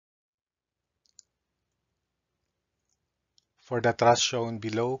For the truss shown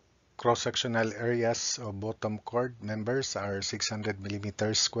below, cross-sectional areas of bottom chord members are 600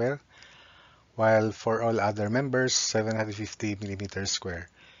 millimeters square, while for all other members, 750 millimeters square.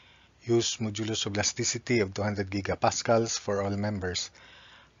 Use modulus of elasticity of 200 gigapascals for all members.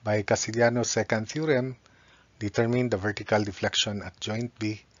 By Castigliano's second theorem, determine the vertical deflection at joint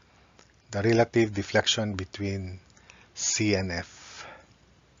B, the relative deflection between C and F.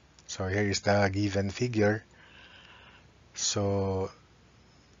 So here is the given figure. So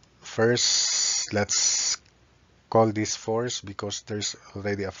first, let's call this force because there's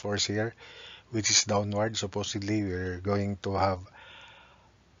already a force here, which is downward. Supposedly, we're going to have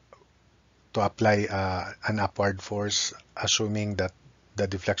to apply an upward force, assuming that the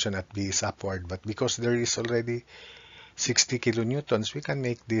deflection at B is upward. But because there is already 60 kilonewtons, we can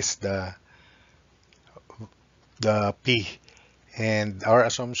make this the P. And our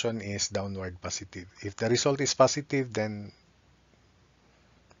assumption is downward positive. If the result is positive, then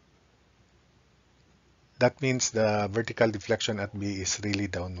that means the vertical deflection at B is really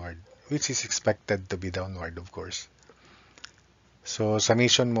downward, which is expected to be downward, of course. So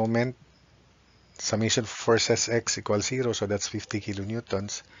summation moment, summation forces X equals 0, so that's 50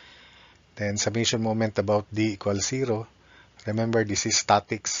 kilonewtons. Then summation moment about D equals 0. Remember, this is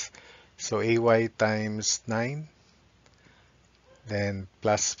statics. So AY times 9, then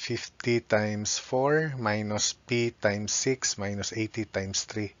plus 50 times 4 minus P times 6 minus 80 times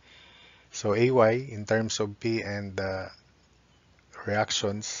 3. So AY in terms of P and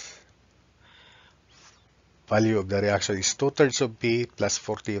reactions, value of the reaction is 2/3 of P plus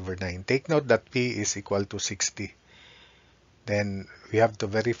 40 over 9. Take note that P is equal to 60. Then we have to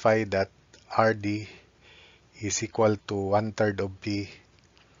verify that RD is equal to 1/3 of P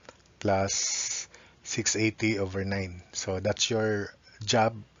plus 680 over 9. So that's your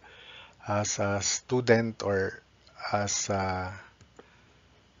job as a student or as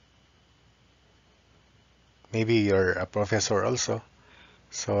maybe you're a professor also.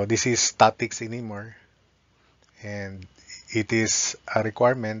 So this is statics anymore, and it is a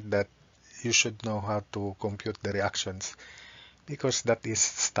requirement that you should know how to compute the reactions because that is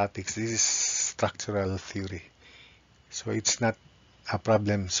statics. This is structural theory. So it's not a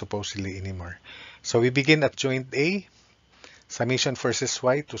problem supposedly anymore. So we begin at joint A, summation forces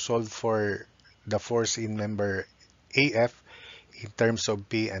Y to solve for the force in member AF in terms of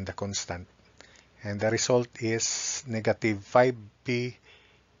P and the constant. And the result is negative 5P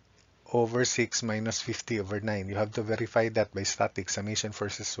over 6 minus 50 over 9. You have to verify that by statics, summation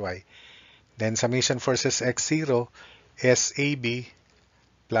forces Y. Then summation forces X0 is AB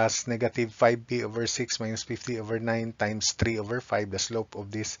plus negative 5B over 6 minus 50 over 9 times 3 over 5. The slope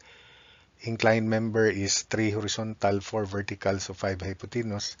of this inclined member is 3 horizontal, 4 vertical, so 5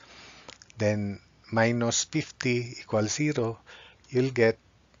 hypotenuse. Then minus 50 equals 0. You'll get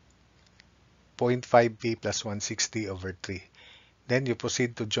 0.5B plus 160 over 3. Then you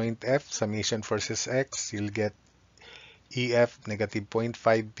proceed to joint F, summation forces X. You'll get EF negative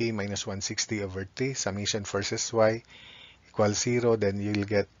 0.5B minus 160 over 3, summation forces Y equals 0. Then you'll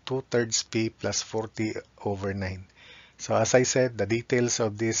get 2/3 P plus 40 over 9. So as I said, the details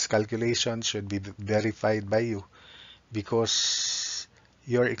of this calculation should be verified by you because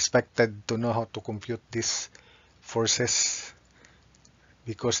you're expected to know how to compute these forces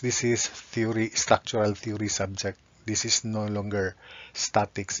because this is theory, structural theory subject. This is no longer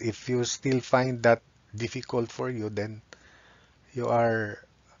statics. If you still find that difficult for you, then you are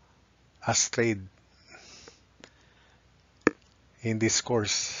astray in this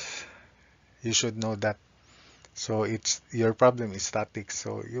course. You should know that. So it's your problem is statics.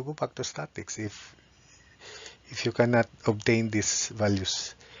 So you go back to statics if you cannot obtain these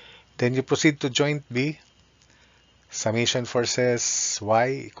values. Then you proceed to joint B. Summation forces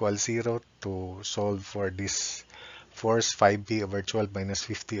Y equals 0 to solve for this force 5B over 12 minus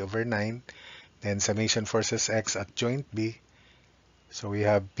 50 over 9. Then summation forces X at joint B. So we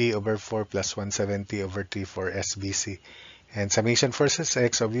have P over 4 plus 170 over 3 for SBC. And summation forces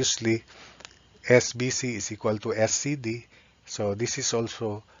X, obviously, SBC is equal to SCD. So this is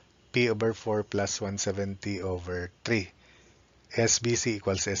also P over 4 plus 170 over 3. SBC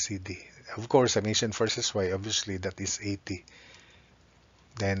equals SCD. Of course, summation forces Y, obviously, that is 80.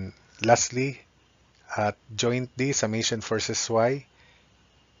 Then lastly, at joint D, summation forces Y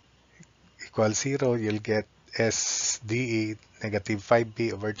equals 0. You'll get SDE negative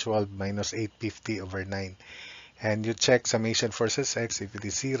 5B over 12 minus 850 over 9. And you check summation forces X. If it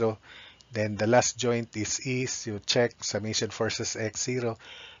is 0, then the last joint is E. So you check summation forces X 0,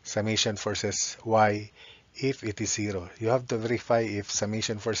 summation forces Y if it is 0. You have to verify if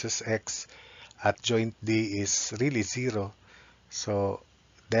summation forces X at joint D is really 0. So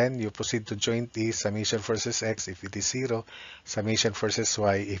then you proceed to joint E, summation forces X if it is 0, summation forces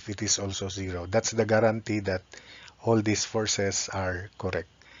Y if it is also 0. That's the guarantee that all these forces are correct.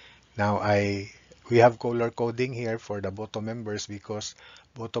 Now we have color coding here for the bottom members because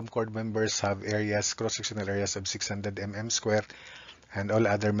bottom chord members have areas, cross-sectional areas of 600 mm square, and all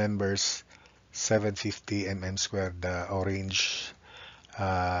other members 750 mm square, the orange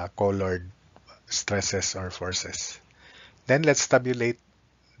colored stresses or forces. Then let's tabulate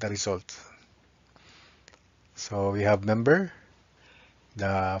the result. So we have member,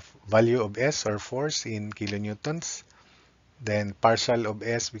 the value of S or force in kilonewtons, then partial of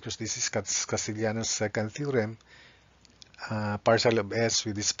S because this is Castigliano's second theorem, partial of S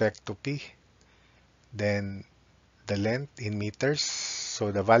with respect to P, then the length in meters.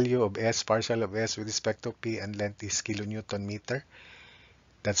 So the value of S, partial of S with respect to P and length is kilonewton meter.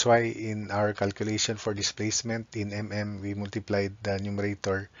 That's why in our calculation for displacement in mm, we multiplied the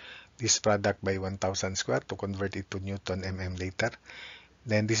numerator, this product, by 1000 square to convert it to Newton mm later.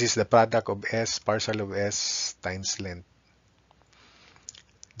 Then this is the product of S, partial of S times length.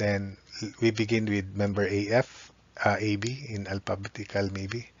 Then we begin with member AF, AB in alphabetical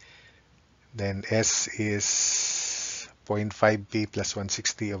maybe. Then S is 0.5 P plus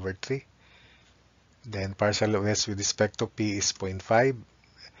 160 over 3. Then partial of S with respect to P is 0.5.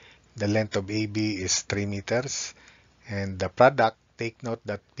 The length of AB is 3 meters. And the product, take note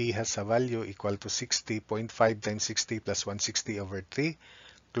that P has a value equal to 60. 0.5 times 60 plus 160 over 3.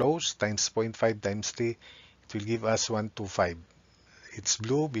 Close times 0.5 times 3. It will give us 125. It's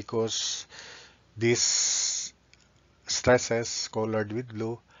blue because these stresses colored with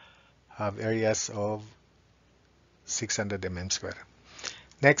blue have areas of 600 mm square.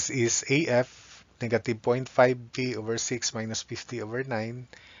 Next is AF, negative 0.5 P over 6 minus 50 over 9.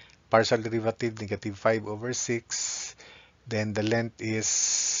 Partial derivative, negative 5 over 6. Then the length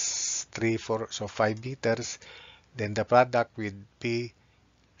is 3, 4, so 5 meters. Then the product with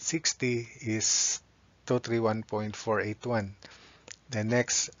P60 is 231.481. The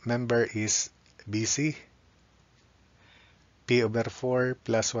next member is BC, P over 4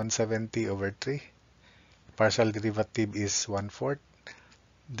 plus 170 over 3. Partial derivative is 1/4.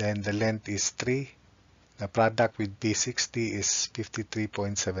 Then the length is 3. The product with P60 is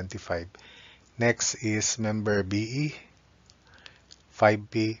 53.75. Next is member BE,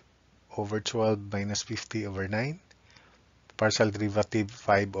 5P over 12 minus 50 over 9. Partial derivative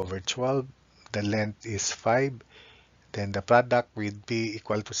 5 over 12. The length is 5. Then the product with P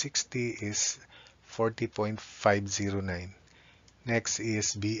equal to 60 is 40.509. Next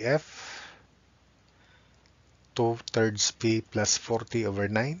is BF, 2/3 P plus 40 over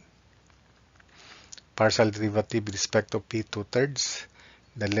 9. Partial derivative with respect to P 2/3.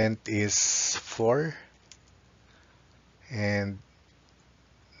 The length is 4. And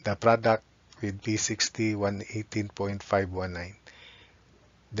the product with P60, 118.519.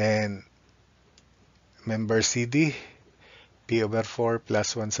 Then member CD, P over 4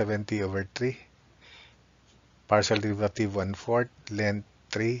 plus 170 over 3. Partial derivative 1/4, length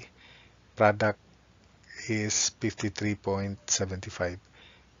 3. Product is 53.75.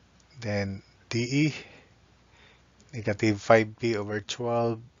 Then DE, negative 5P over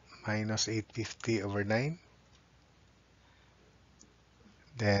 12 minus 850 over 9.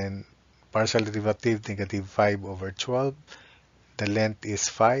 Then partial derivative, negative 5 over 12. The length is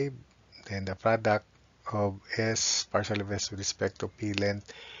 5. Then the product of S, partial of S with respect to P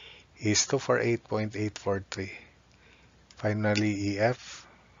length is 248.843. Finally, EF,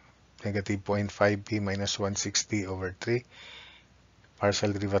 negative 0.5 P minus 160 over 3.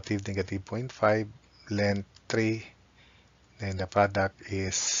 Partial derivative, negative 0.5. Length 3. Then the product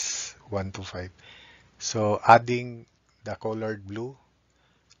is 125. So adding the colored blue,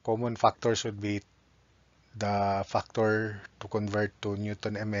 common factor should be the factor to convert to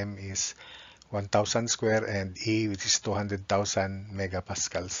Newton mm is 1000 square and E, which is 200,000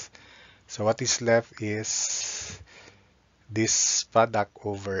 megapascals. So what is left is this product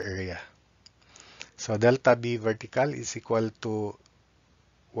over area. So delta B vertical is equal to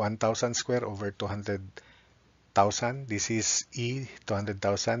 1000 square over 200,000. This is E,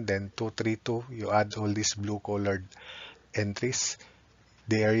 200,000. Then 232, you add all these blue colored entries.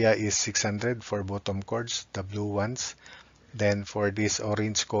 The area is 600 for bottom chords, the blue ones. Then for these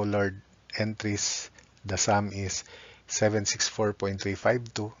orange colored entries, the sum is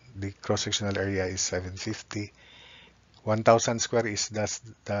 764.352. The cross-sectional area is 750. 1000 square is thus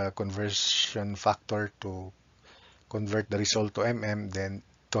the conversion factor to convert the result to mm. Then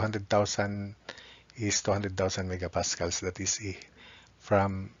 200,000 is 200,000 megapascals. That is E.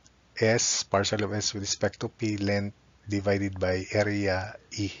 From S, partial of S with respect to P, length divided by area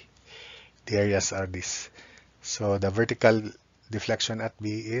E. The areas are this. So the vertical deflection at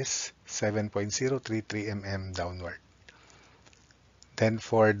B is 7.033 mm downward. Then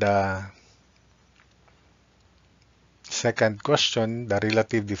for the second question, the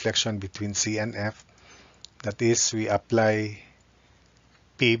relative deflection between C and F, that is, we apply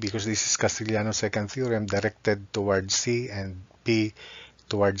P, because this is Castigliano's second theorem, directed towards C and P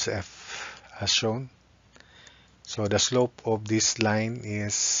towards F, as shown. So the slope of this line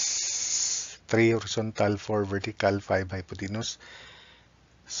is 3 horizontal, 4 vertical, 5 hypotenuse.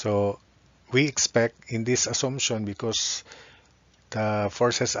 So we expect in this assumption, because the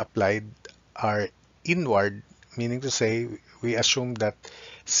forces applied are inward, meaning to say we assume that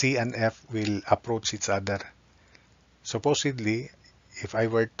C and F will approach each other. Supposedly, if I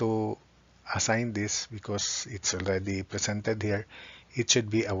were to assign this, because it's already presented here, it should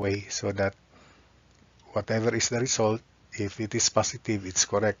be away, so that whatever is the result, if it is positive, it's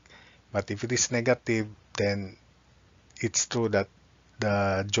correct. But if it is negative, then it's true that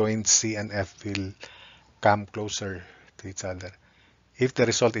the joints C and F will come closer to each other. If the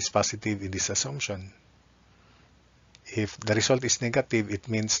result is positive in this assumption, if the result is negative, it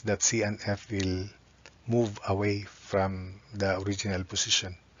means that C and F will move away from the original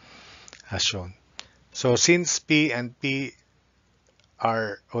position, as shown. So since P and P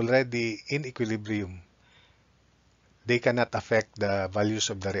are already in equilibrium, they cannot affect the values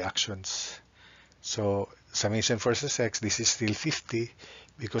of the reactions. So summation versus x, this is still 50,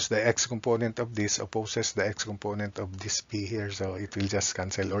 because the x component of this opposes the x component of this P here, so it will just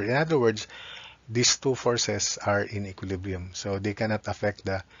cancel. Or in other words, these two forces are in equilibrium, so they cannot affect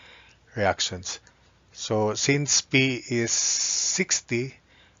the reactions. So since P is 60,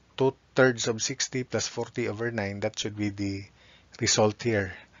 2/3 of 60 plus 40 over 9, that should be the result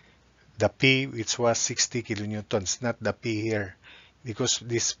here. The P, which was 60 kilonewtons, not the P here, because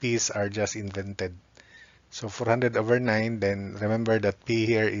these P's are just invented. So 400 over 9, then remember that P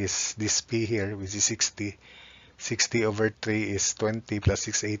here is this P here, which is 60. 60 over 3 is 20 plus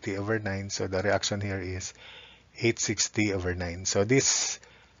 680 over 9. So the reaction here is 860 over 9. So these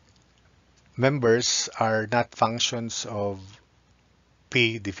members are not functions of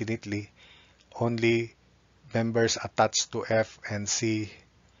P, definitely. Only members attached to F and C,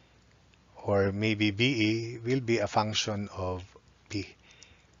 or maybe BE, will be a function of P.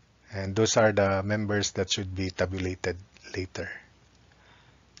 And those are the members that should be tabulated later.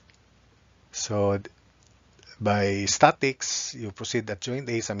 So by statics, you proceed at joint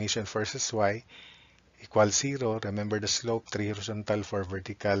A, summation versus Y equals 0. Remember the slope, 3 horizontal, 4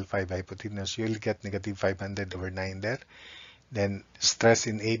 vertical, 5 hypotenuse. You'll get negative 500 over 9 there. Then stress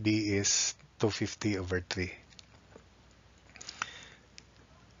in AB is 250 over 3.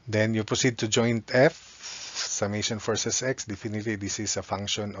 Then you proceed to joint F, summation versus X. Definitely this is a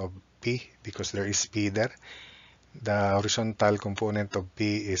function of P, because there is P there. The horizontal component of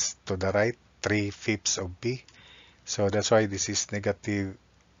P is to the right, 3/5 of P. So that's why this is negative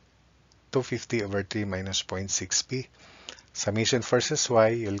 250 over 3 minus 0.6 P. Summation versus Y,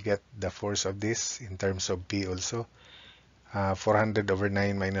 you'll get the force of this in terms of P also. 400 over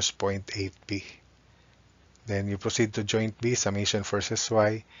 9 minus 0.8 P. Then you proceed to joint B, summation versus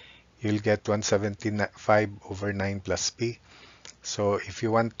Y. You'll get 175 over 9 plus P. So if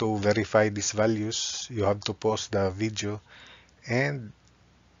you want to verify these values, you have to pause the video and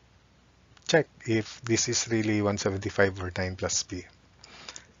check if this is really 175 over 9 plus P.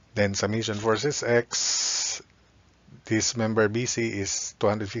 Then summation versus X, this member BC is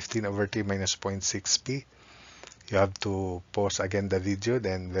 215 over T minus 0.6 P. You have to pause again the video,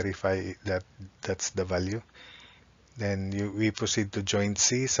 then verify that that's the value. Then we proceed to joint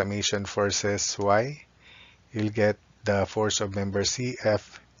C, summation versus Y. You'll get the force of member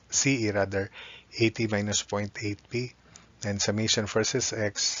CE rather, 80 minus 0.8 P. And summation versus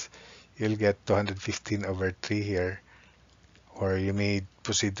X, you'll get 215 over 3 here. Or you may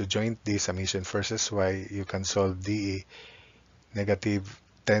proceed to joint D, summation versus Y. You can solve DE, negative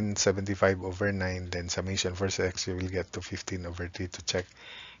 1075 over 9. Then summation versus X, you will get to 15 over 3 to check.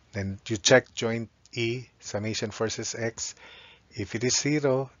 Then you check joint E, summation versus X. If it is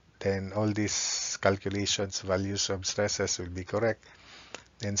 0, then all these calculations, values of stresses will be correct.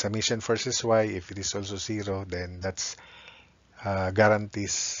 Then summation versus Y, if it is also 0, then that's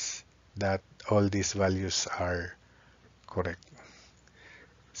guarantees that all these values are correct.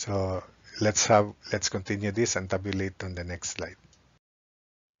 So let's continue this and tabulate on the next slide.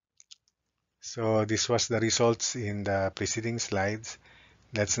 So this was the results in the preceding slides.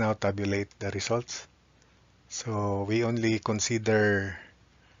 Let's now tabulate the results. So we only consider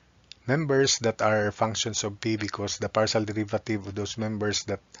members that are functions of P, because the partial derivative of those members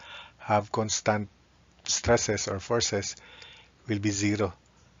that have constant stresses or forces will be 0.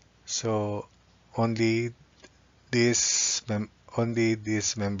 So only these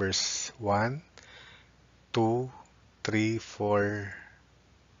members 1, 2, 3, 4,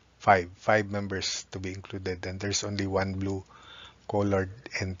 5 members to be included, and there's only one blue colored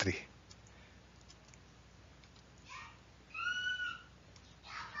entry.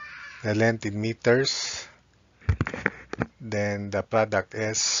 The length in meters, then the product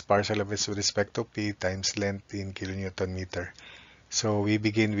S, partial of S with respect to P, times length in kilonewton meter. So we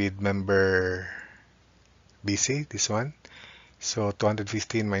begin with member BC, this one. So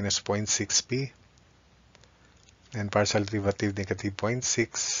 215 minus 0.6 P, and partial derivative negative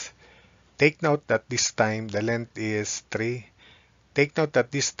 0.6. Take note that this time the length is 3. Take note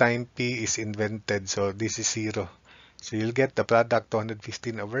that this time P is invented, so this is 0. So you'll get the product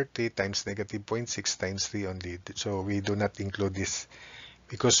 215 over 3 times negative 0.6 times 3 only. So we do not include this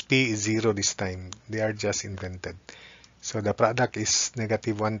because P is 0 this time. They are just invented. So the product is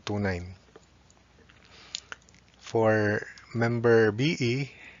negative 129. For member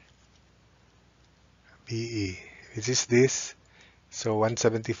BE, which is this, so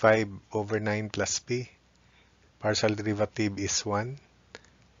 175 over 9 plus P, partial derivative is 1,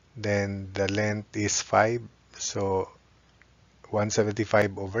 then the length is 5, so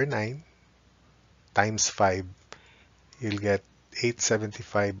 175 over 9 times 5, you'll get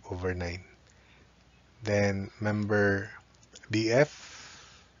 875 over 9. Then member BF,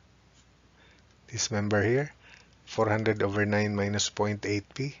 this member here, 400 over 9 minus 0.8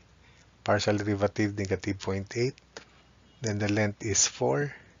 P, partial derivative negative 0.8, then the length is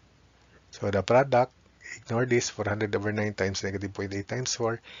 4, so the product, ignore this, 400 over 9 times negative 0.8 times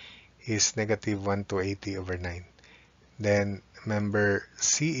 4 is negative 1 to 80 over 9. Then member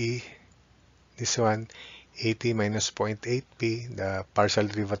CE, this one, 80 minus 0.8 P, the partial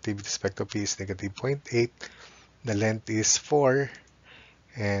derivative with respect to P is negative 0.8, the length is 4,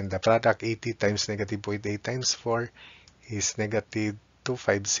 and the product 80 times negative 0.8 times 4 is negative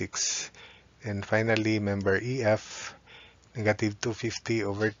 256. And finally, member EF, negative 250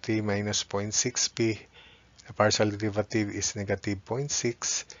 over 3 minus 0.6 P, the partial derivative is negative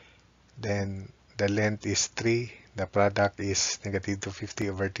 0.6, then the length is 3, the product is negative 250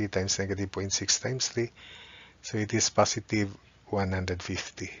 over 3 times negative 0.6 times 3, so it is positive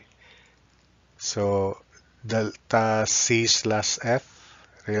 150. So delta C slash F,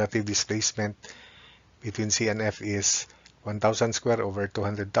 relative displacement between C and F, is 1000 square over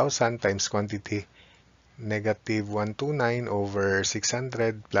 200,000 times quantity, negative 129 over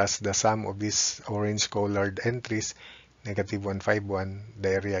 600 plus the sum of these orange colored entries, negative 151, the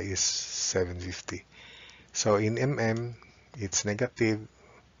area is 750. So in mm, it's negative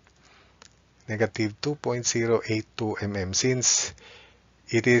 2.082 mm. Since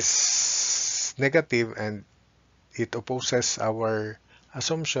it is negative and it opposes our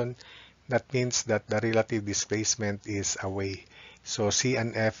assumption, that means that the relative displacement is away. So C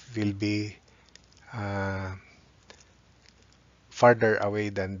and F will be farther away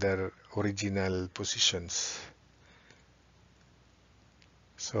than their original positions.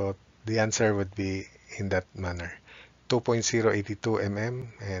 So the answer would be in that manner, 2.082 mm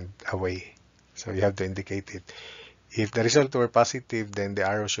and away. So you have to indicate it. If the result were positive, then the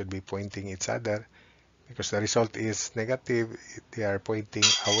arrow should be pointing each other. Because the result is negative, they are pointing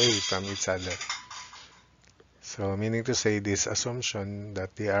away from each other. So meaning to say, this assumption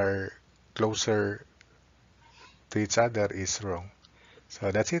that they are closer to each other is wrong.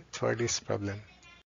 So that's it for this problem.